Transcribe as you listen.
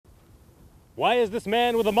Why is this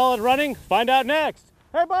man with a mullet running? Find out next.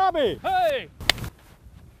 Hey, Bobby! Hey!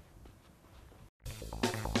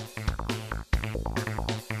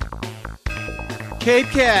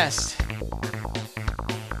 CapeCast.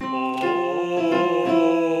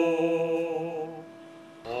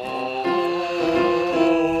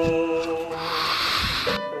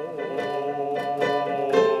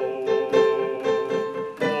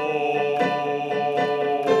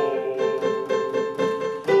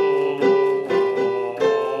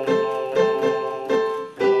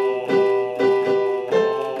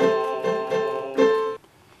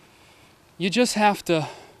 You just have to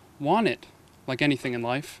want it, like anything in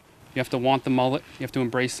life. You have to want the mullet. You have to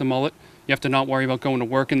embrace the mullet. You have to not worry about going to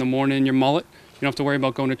work in the morning in your mullet. You don't have to worry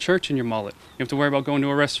about going to church in your mullet. You have to worry about going to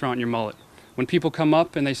a restaurant in your mullet. When people come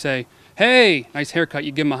up and they say, hey, nice haircut,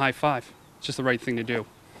 you give them a high five. It's just the right thing to do.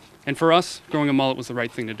 And for us, growing a mullet was the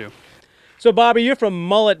right thing to do. So, Bobby, you're from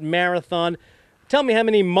Mullet Marathon. Tell me how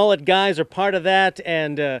many mullet guys are part of that,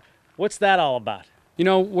 and what's that all about? You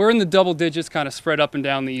know, we're in the double digits, kind of spread up and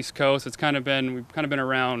down the East Coast. We've kind of been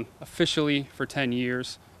around officially for 10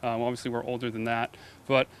 years. Obviously, we're older than that.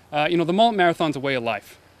 But, you know, the Mullet Marathon's a way of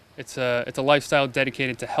life. It's a lifestyle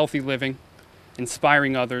dedicated to healthy living,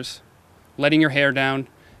 inspiring others, letting your hair down,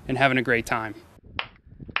 and having a great time.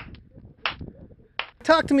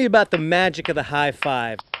 Talk to me about the magic of the high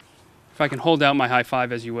five. If I can hold out my high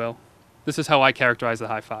five, as you will, this is how I characterize the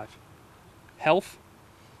high five. Health,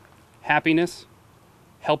 happiness,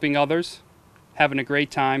 helping others, having a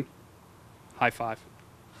great time, high five.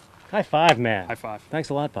 High five, man. High five. Thanks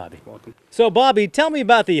a lot, Bobby. You're welcome. So, Bobby, tell me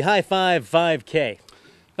about the High Five 5K.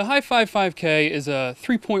 The High Five 5K is a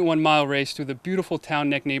 3.1 mile race through the beautiful Town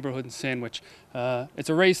Neck neighborhood in Sandwich. It's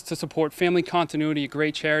a race to support family continuity, a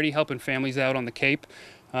great charity helping families out on the Cape.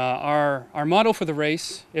 Our motto for the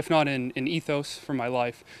race, if not in ethos for my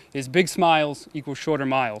life, is big smiles equals shorter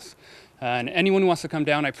miles. And anyone who wants to come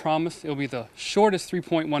down, I promise it'll be the shortest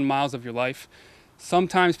 3.1 miles of your life.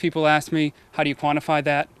 Sometimes people ask me, how do you quantify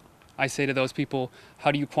that? I say to those people,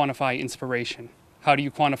 how do you quantify inspiration? How do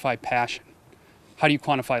you quantify passion? How do you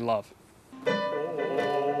quantify love?